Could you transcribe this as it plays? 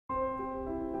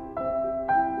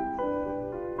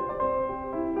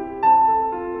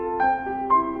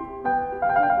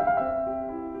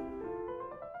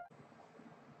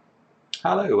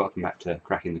Hello, welcome back to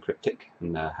Cracking the Cryptic,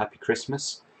 and happy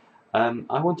Christmas.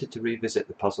 I wanted to revisit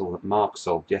the puzzle that Mark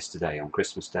solved yesterday on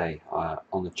Christmas Day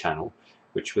on the channel,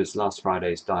 which was last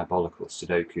Friday's Diabolical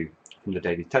Sudoku from the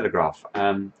Daily Telegraph.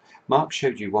 Mark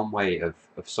showed you one way of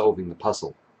solving the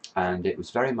puzzle, and it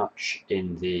was very much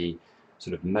in the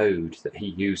sort of mode that he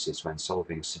uses when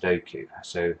solving Sudoku.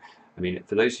 So, I mean,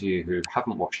 for those of you who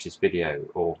haven't watched his video,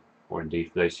 or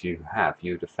indeed for those of you who have,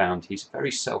 you would have found he's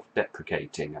very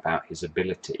self-deprecating about his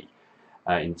ability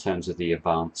in terms of the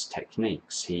advanced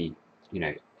techniques. He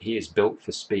is built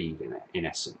for speed in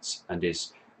essence, and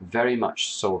is very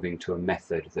much solving to a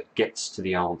method that gets to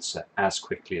the answer as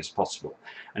quickly as possible.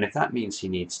 And if that means he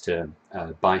needs to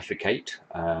bifurcate,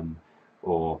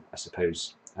 or I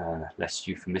suppose less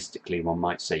euphemistically one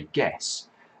might say guess,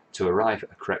 to arrive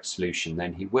at a correct solution,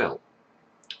 then he will.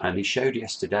 And he showed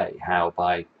yesterday how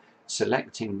by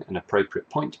selecting an appropriate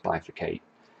point to bifurcate,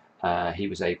 he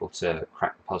was able to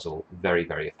crack the puzzle very,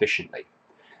 very efficiently.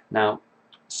 Now,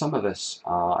 some of us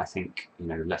are, I think,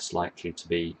 less likely to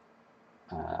be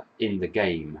in the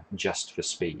game just for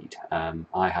speed.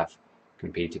 I have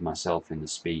competed myself in the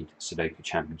Speed Sudoku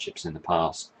Championships in the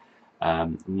past,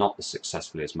 not as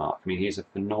successfully as Mark. I mean, he's a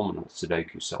phenomenal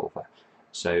Sudoku solver.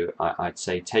 So I'd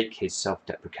say take his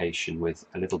self-deprecation with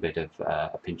a little bit of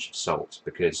a pinch of salt,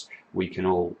 because we can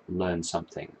all learn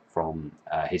something from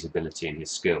his ability and his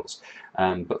skills.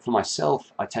 But for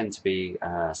myself, I tend to be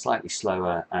slightly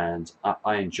slower, and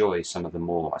I enjoy some of the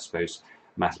more, I suppose,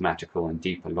 mathematical and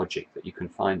deeper logic that you can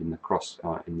find in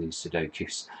the in these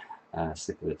Sudokus.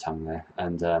 Slip of the tongue there.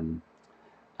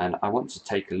 And I want to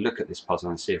take a look at this puzzle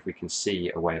and see if we can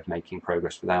see a way of making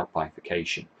progress without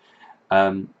bifurcation.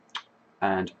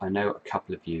 And I know a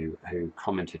couple of you who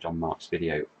commented on Mark's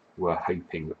video were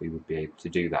hoping that we would be able to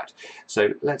do that.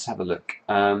 So let's have a look.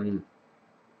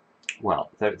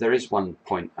 Well, there is one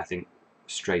point, I think,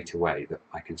 straight away that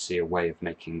I can see a way of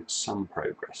making some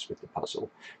progress with the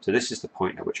puzzle. So this is the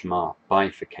point at which Mark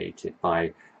bifurcated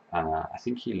by, I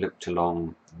think he looked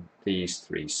along these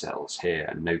three cells here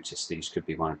and noticed these could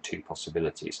be one of two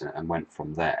possibilities, and went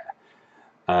from there.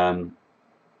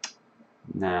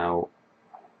 Now,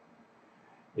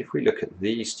 if we look at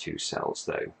these two cells,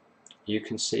 though, you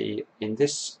can see in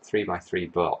this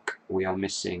 3x3 block we are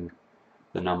missing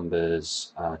the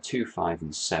numbers 2, 5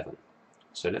 and 7.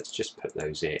 So let's just put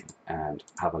those in and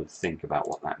have a think about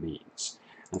what that means.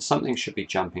 And something should be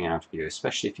jumping out of you,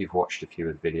 especially if you've watched a few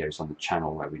of the videos on the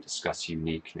channel where we discuss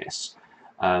uniqueness.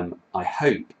 I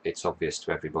hope it's obvious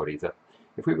to everybody that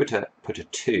if we were to put a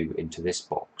 2 into this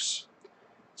box,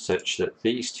 such that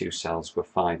these two cells were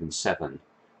 5 and 7,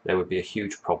 there would be a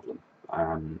huge problem,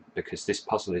 because this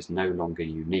puzzle is no longer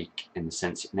unique in the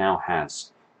sense it now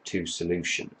has two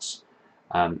solutions.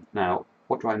 Now,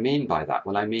 what do I mean by that?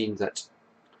 Well, I mean that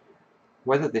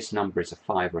whether this number is a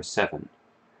 5 or a 7,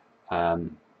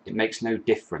 it makes no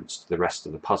difference to the rest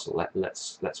of the puzzle.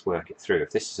 Let's work it through.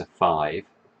 If this is a 5,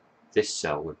 this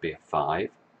cell would be a 5,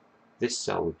 this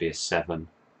cell would be a 7,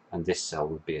 and this cell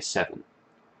would be a 7.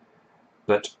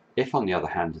 But if, on the other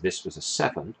hand, this was a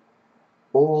 7,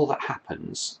 all that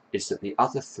happens is that the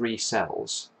other three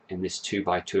cells in this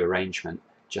 2x2 arrangement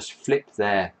just flip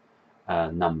their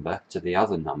number to the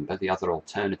other number, the other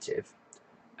alternative,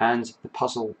 and the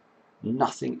puzzle,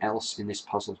 nothing else in this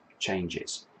puzzle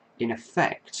changes. In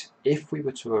effect, if we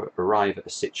were to arrive at a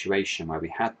situation where we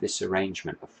had this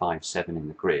arrangement of 5, 7 in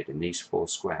the grid, in these 4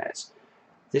 squares,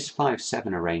 this 5,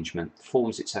 7 arrangement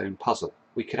forms its own puzzle.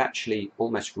 We could actually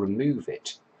almost remove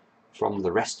it from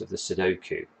the rest of the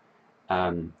Sudoku,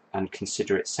 and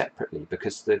consider it separately,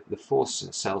 because the 4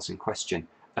 cells in question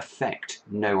affect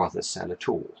no other cell at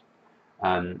all.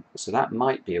 So that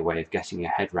might be a way of getting your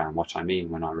head around what I mean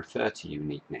when I refer to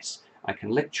uniqueness. I can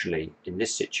literally, in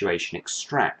this situation,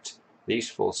 extract these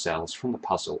 4 cells from the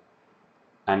puzzle,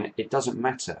 and it doesn't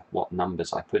matter what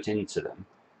numbers I put into them,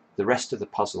 the rest of the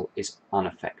puzzle is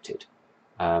unaffected,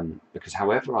 because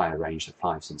however I arrange the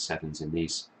 5s and 7s in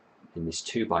this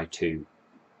 2x2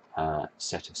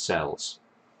 set of cells,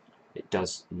 it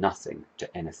does nothing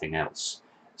to anything else.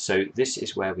 So this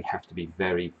is where we have to be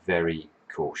very, very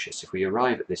cautious. If we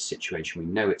arrive at this situation,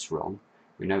 we know it's wrong.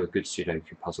 We know a good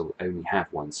Sudoku puzzle will only have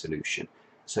one solution.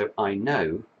 So I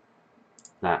know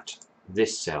that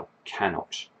this cell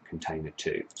cannot contain a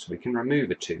 2. So we can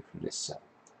remove a 2 from this cell.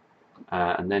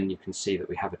 And then you can see that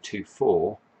we have a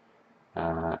 2-4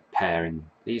 pair in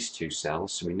these two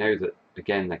cells. So we know that,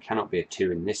 again, there cannot be a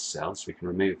 2 in this cell, so we can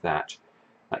remove that.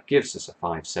 That gives us a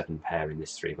 5-7 pair in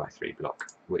this 3x3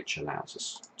 block, which allows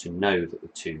us to know that the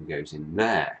 2 goes in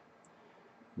there.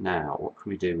 Now, what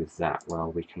can we do with that?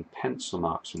 Well, we can pencil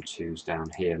mark some 2s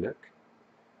down here, look.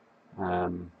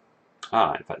 In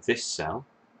fact, this cell,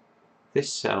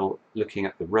 looking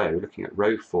at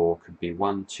row 4, could be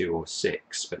 1, 2, or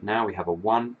 6, but now we have a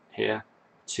 1 here,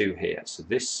 2 here, so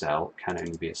this cell can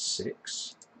only be a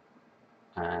 6,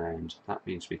 and that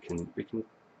means we can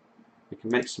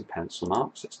make some pencil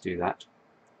marks. Let's do that.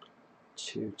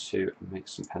 2, 2, and make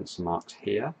some pencil marks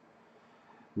here.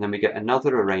 And then we get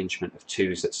another arrangement of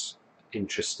 2's that's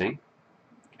interesting.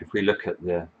 If we look at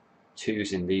the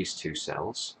 2's in these two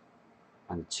cells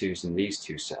and the 2's in these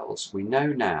two cells, we know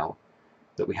now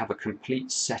that we have a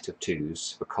complete set of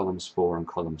 2's for columns 4 and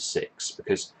column 6,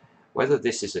 because whether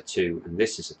this is a 2 and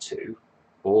this is a 2,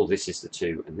 or this is the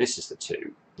 2 and this is the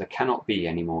 2, there cannot be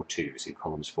any more 2's in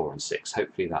columns 4 and 6.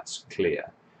 Hopefully that's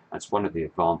clear. That's one of the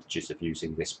advantages of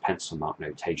using this pencil mark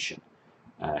notation,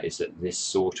 is that this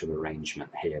sort of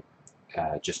arrangement here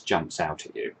just jumps out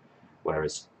at you.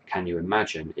 Whereas, can you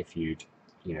imagine if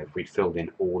if we filled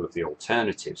in all of the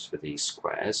alternatives for these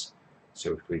squares?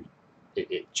 So if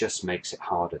it just makes it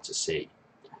harder to see.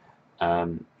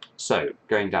 So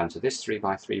going down to this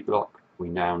 3x3 block, we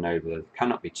now know that there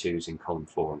cannot be 2's in column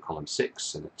 4 and column 6,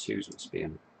 so that 2's must be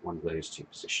in one of those two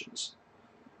positions.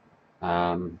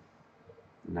 Now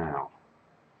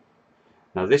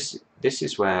this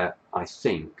is where I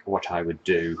think what I would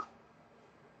do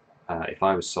if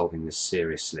I was solving this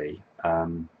seriously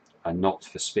and not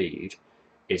for speed,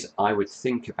 is I would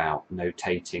think about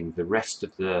notating the rest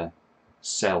of the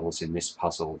cells in this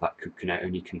puzzle that can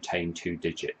only contain 2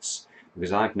 digits.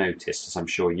 Because I've noticed, as I'm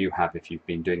sure you have if you've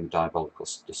been doing the Diabolical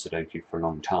Sudoku for a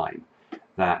long time,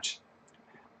 that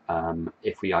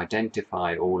if we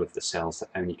identify all of the cells that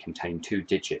only contain 2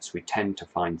 digits, we tend to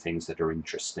find things that are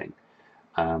interesting.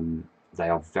 They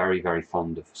are very, very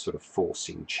fond of sort of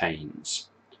forcing chains.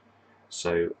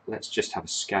 So let's just have a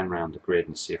scan around the grid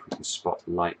and see if we can spot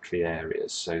likely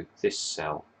areas. So this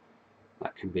cell,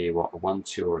 that can be what, a 1,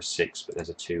 2, or a 6, but there's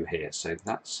a 2 here. So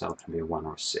that cell can be a 1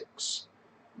 or a 6.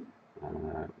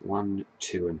 1,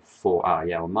 2, and 4. Ah,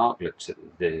 yeah, well, Mark looked at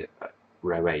the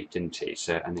row 8, didn't he?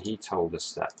 So, and he told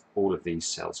us that all of these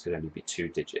cells could only be 2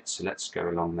 digits. So let's go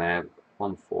along there.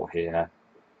 1, 4 here,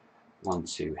 1,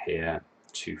 2 here,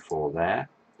 2, 4 there.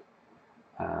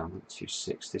 1, 2,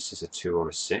 6. This is a 2 or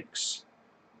a 6.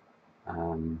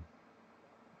 1,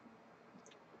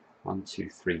 2,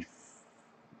 3,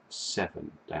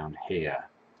 7 down here.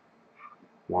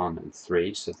 1 and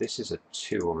 3. So this is a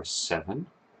 2 or a 7.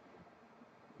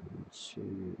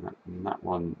 2, that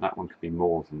one could be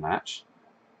more than that.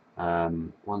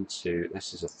 1, 2.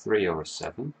 This is a 3 or a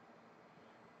 7.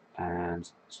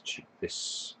 And let's check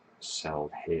this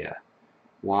cell here.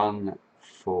 1,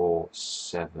 4,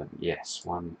 7. Yes,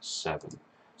 1, 7.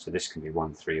 So this can be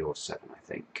 1, 3, or 7, I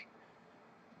think.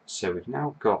 So we've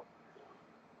now got.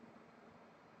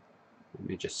 Let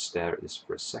me just stare at this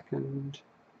for a second.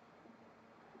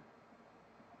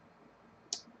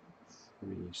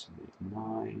 3, 7, 8,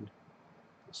 9.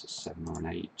 That's a 7 or an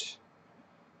 8.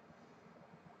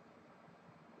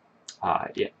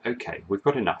 Yeah, okay, we've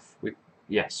got enough.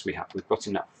 Yes, we have. We've got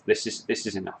enough. This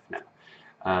is enough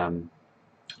now.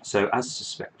 So as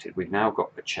suspected, we've now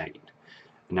got a chain.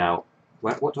 Now,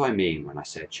 what do I mean when I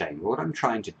say a chain? Well, what I'm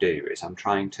trying to do is I'm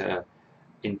trying to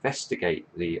investigate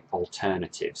the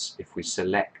alternatives if we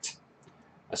select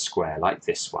a square like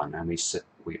this one and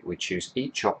we choose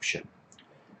each option.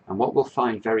 And what we'll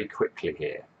find very quickly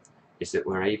here is that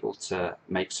we're able to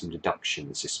make some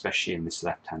deductions, especially in this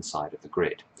left-hand side of the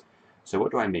grid. So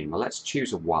what do I mean? Well, let's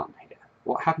choose a 1 here.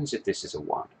 What happens if this is a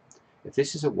 1? If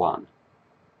this is a 1,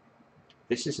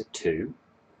 this is a 2,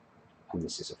 and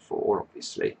this is a 4,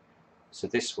 obviously, so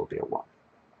this will be a 1.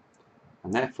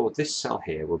 And therefore this cell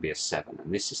here will be a 7,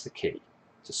 and this is the key,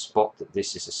 to spot that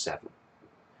this is a 7.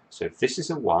 So if this is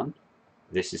a 1,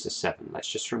 this is a 7. Let's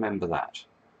just remember that.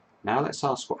 Now let's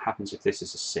ask what happens if this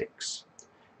is a 6.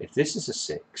 If this is a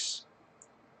 6,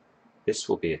 this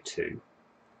will be a 2,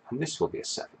 and this will be a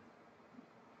 7.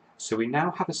 So we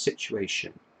now have a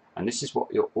situation, and this is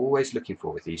what you're always looking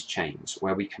for with these chains,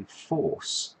 where we can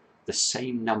force the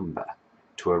same number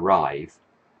to arrive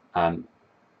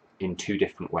in 2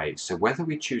 different ways. So whether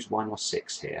we choose 1 or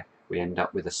 6 here, we end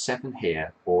up with a 7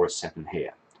 here or a 7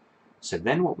 here. So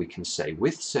then what we can say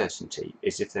with certainty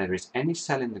is if there is any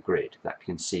cell in the grid that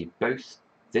can see both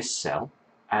this cell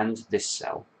and this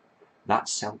cell, that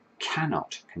cell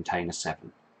cannot contain a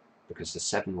 7, because the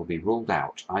 7 will be ruled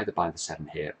out either by the 7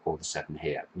 here or the 7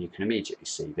 here. And you can immediately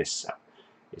see this cell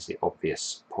is the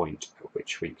obvious point at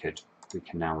which we can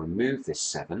now remove this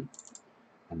 7,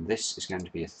 and this is going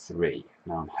to be a 3.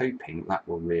 Now I'm hoping that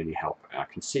will really help. I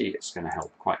can see it's going to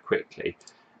help quite quickly.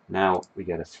 Now we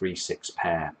get a 3-6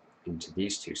 pair into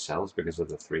these two cells because of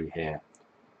the 3 here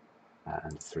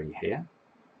and 3 here,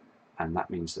 and that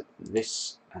means that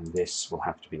this and this will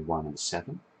have to be 1 and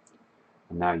 7.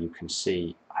 And now you can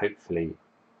see, hopefully,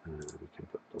 we can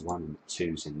put the 1 and the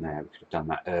 2's in there. We could have done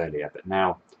that earlier, but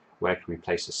now where can we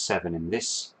place a 7 in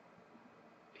this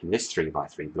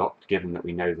 3x3 block, given that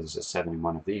we know there's a 7 in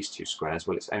one of these two squares?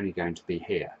 Well, it's only going to be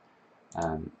here.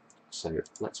 So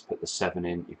let's put the 7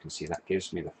 in. You can see that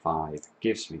gives me the 5,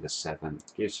 gives me the 7,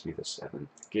 gives me the 7,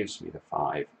 gives me the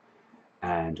 5,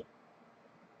 and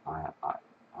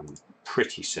I'm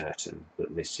pretty certain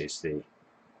that this is the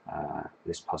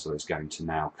this puzzle is going to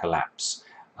now collapse.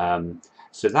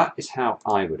 So that is how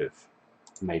I would have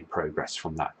made progress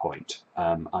from that point.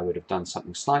 I would have done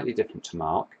something slightly different to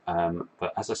Mark,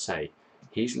 but as I say,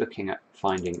 he's looking at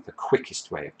finding the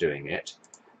quickest way of doing it.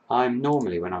 I'm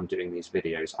normally, when I'm doing these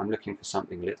videos, I'm looking for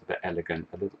something a little bit elegant,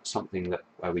 something that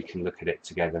where we can look at it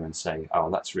together and say, oh,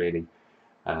 that's really,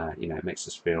 you know, it makes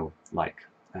us feel like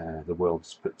the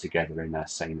world's put together in a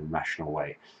sane and rational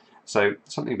way. So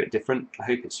something a bit different. I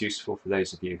hope it's useful for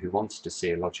those of you who wanted to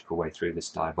see a logical way through this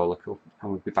Diabolical,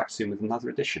 and we'll be back soon with another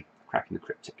edition, Cracking the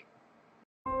Cryptic.